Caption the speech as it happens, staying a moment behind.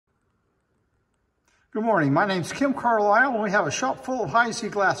Good morning. My name's Kim Carlisle, and we have a shop full of Heisey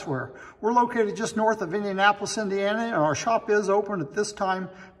glassware. We're located just north of Indianapolis, Indiana, and our shop is open at this time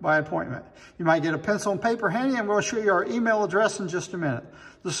by appointment. You might get a pencil and paper handy. I'm going to show you our email address in just a minute.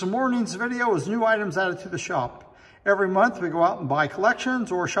 This morning's video is new items added to the shop. Every month we go out and buy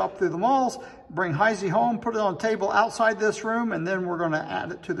collections or shop through the malls, bring Heisey home, put it on a table outside this room, and then we're going to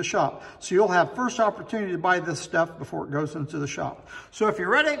add it to the shop. So you'll have first opportunity to buy this stuff before it goes into the shop. So if you're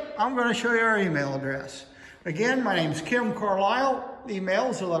ready, I'm going to show you our email address. Again, my name's Kim Carlisle. Email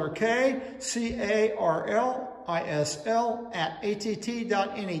is the letter K, C-A-R-L-I-S-L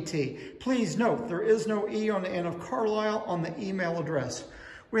 @att.net. Please note, there is no E on the end of Carlisle on the email address.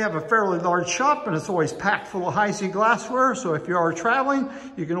 We have a fairly large shop, and it's always packed full of Heisey glassware, so if you are traveling,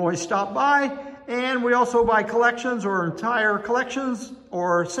 you can always stop by. And we also buy collections or entire collections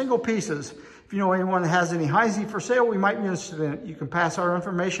or single pieces. If you know anyone that has any Heisey for sale, we might be interested in it. You can pass our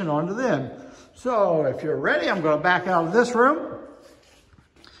information on to them. So if you're ready, I'm going to back out of this room,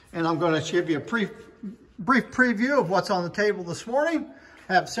 and I'm going to give you a brief preview of what's on the table this morning.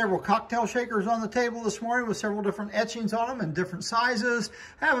 I have several cocktail shakers on the table this morning with several different etchings on them in different sizes.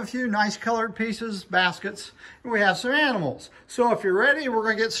 I have a few nice colored pieces, baskets, and we have some animals. So if you're ready, we're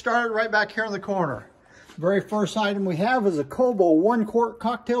going to get started right back here in the corner. The very first item we have is a Kobo 1-quart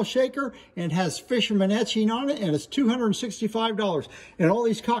cocktail shaker, and it has fisherman etching on it, and it's $265. And all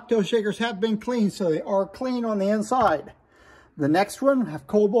these cocktail shakers have been cleaned, so they are clean on the inside. The next one, I have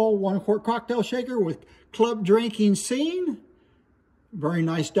Kobo 1-quart cocktail shaker with club drinking scene. Very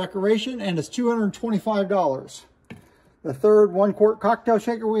nice decoration, and it's $225. The third 1-quart cocktail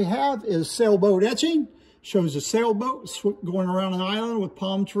shaker we have is sailboat etching. Shows a sailboat going around an island with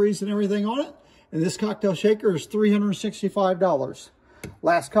palm trees and everything on it. And this cocktail shaker is $365.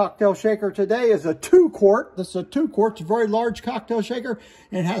 Last cocktail shaker today is a 2-quart. This is a 2-quart. It's a very large cocktail shaker,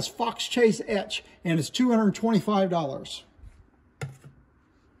 and it has fox chase etch, and it's $225.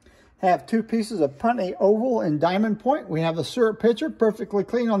 Have 2 pieces of punty oval and diamond point. We have a syrup pitcher, perfectly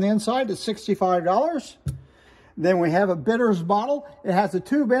clean on the inside, at $65. Then we have a bitters bottle. It has a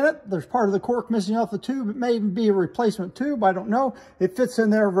tube in it. There's part of the cork missing off the tube. It may even be a replacement tube, I don't know. It fits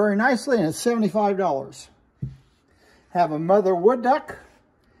in there very nicely, and it's $75. Have a mother wood duck,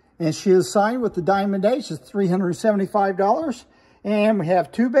 and she is signed with the diamond H. It's $375. And we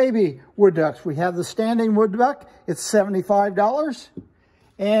have 2 baby wood ducks. We have the standing wood duck. It's $75.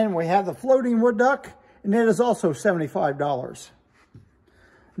 And we have the floating wood duck, and it is also $75.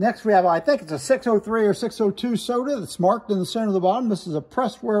 Next, we have, I think it's a 603 or 602 soda that's marked in the center of the bottom. This is a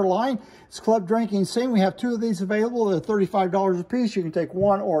pressware line. It's club drinking scene. We have 2 of these available. They're $35 a piece. You can take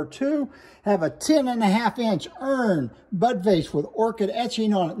 1 or 2. Have a 10.5-inch urn bud vase with orchid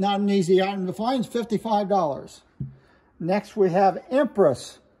etching on it. Not an easy item to find. It's $55. Next, we have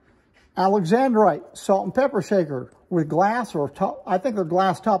Empress Alexandrite salt and pepper shaker with glass or top. I think they're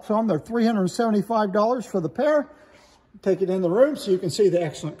glass tops on them. They're $375 for the pair. Take it in the room so you can see the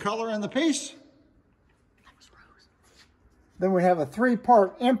excellent color in the piece. Then we have a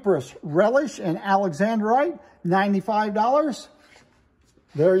 3-part Empress Relish and Alexandrite, $95.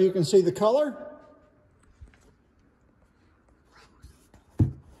 There you can see the color.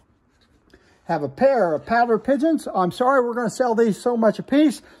 Have a pair of powder pigeons. I'm sorry, we're going to sell these so much a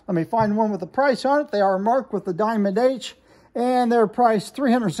piece. Let me find one with a price on it. They are marked with the diamond H, and they're priced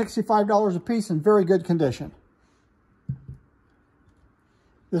 $365 a piece in very good condition.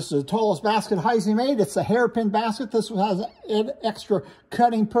 This is the tallest basket Heisey made. It's a hairpin basket. This one has an extra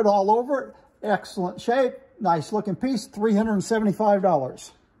cutting put all over it. Excellent shape. Nice looking piece,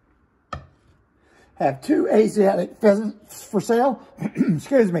 $375. Have 2 Asiatic pheasants for sale.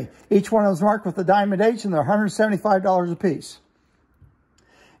 Excuse me. Each one of them is marked with the diamond H, and they're $175 a piece.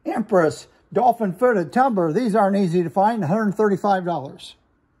 Empress dolphin-footed tumbler. These aren't easy to find. $135.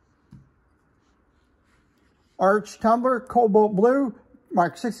 Arch tumbler, cobalt blue,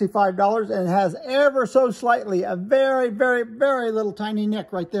 marked $65, and it has ever so slightly a very, very, very little tiny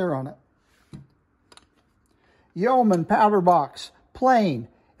neck right there on it. Yeoman powder box, plain.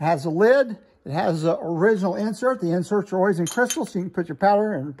 It has a lid. It has the original insert. The inserts are always in crystal, so you can put your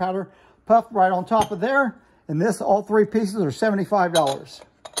powder and powder puff right on top of there. And this, all 3 pieces are $75.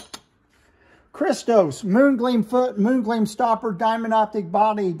 Christos Moongleam foot, Moongleam stopper, diamond optic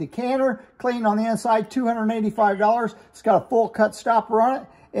body decanter, clean on the inside, $285. It's got a full cut stopper on it.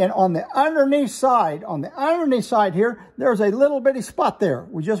 And on the underneath side here, there's a little bitty spot there.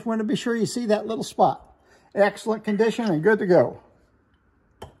 We just want to be sure you see that little spot. Excellent condition and good to go.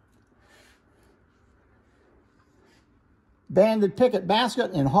 Banded picket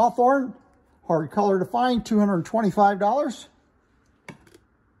basket in hawthorn, hard color to find, $225.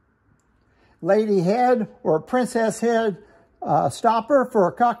 lady head or a princess head stopper for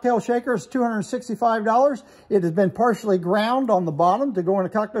a cocktail shaker is $265. It has been partially ground on the bottom to go in a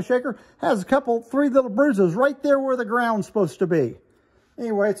cocktail shaker. Has three little bruises right there where the ground's supposed to be.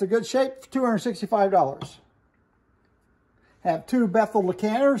 Anyway, it's a good shape for $265. Have two Bethel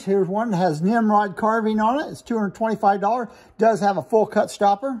decanters. Here's one that has Nimrod carving on it. It's $225. Does have a full cut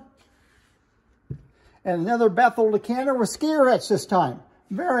stopper. And another Bethel decanter with skier etch this time.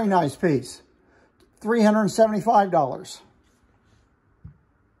 Very nice piece. $375.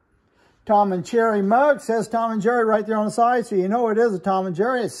 Tom and Jerry mug. Says Tom and Jerry right there on the side, so you know it is a Tom and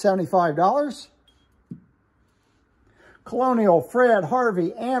Jerry. It's $75. Colonial, Fred,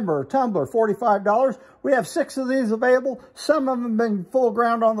 Harvey, Amber, tumbler, $45. We have 6 of these available. Some of them have been full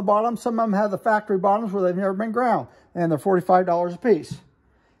ground on the bottom. Some of them have the factory bottoms where they've never been ground. And they're $45 a piece.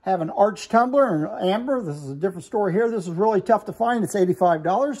 Have an arch tumbler in amber. This is a different story here. This is really tough to find. It's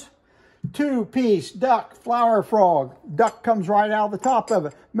 $85. 2-piece duck flower frog. Duck comes right out of the top of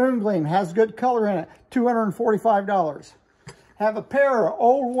it. Moongleam has good color in it. $245. Have a pair of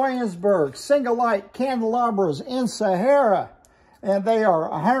Old Williamsburg single light candelabras in Sahara. And they are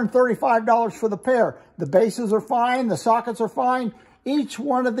 $135 for the pair. The bases are fine. The sockets are fine. Each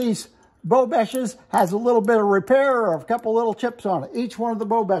one of these bow meshes has a little bit of repair or a couple little chips on it. Each one of the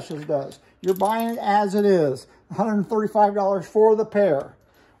bow meshes does. You're buying it as it is. $135 for the pair.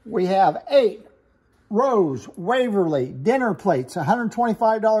 We have 8 Rose Waverly dinner plates,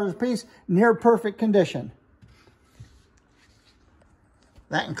 $125 a piece, near perfect condition.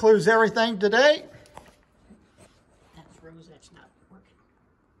 That includes everything today. That's rosette's not working.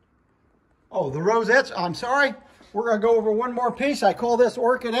 Oh, the rosettes, I'm sorry. We're going to go over one more piece. I call this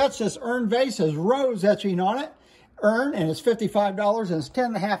orchid etch. This urn vase has rose etching on it. Urn, and it's $55, and it's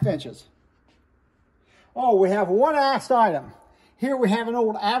 10.5 inches. Oh, we have one last item. Here we have an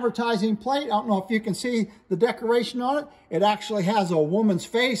old advertising plate. I don't know if you can see the decoration on it. It actually has a woman's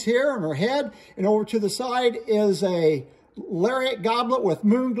face here on her head. And over to the side is a lariat goblet with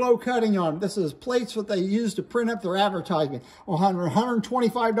moon glow cutting on it. This is plates that they use to print up their advertisement.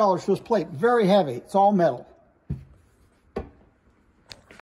 $125 for this plate. Very heavy. It's all metal.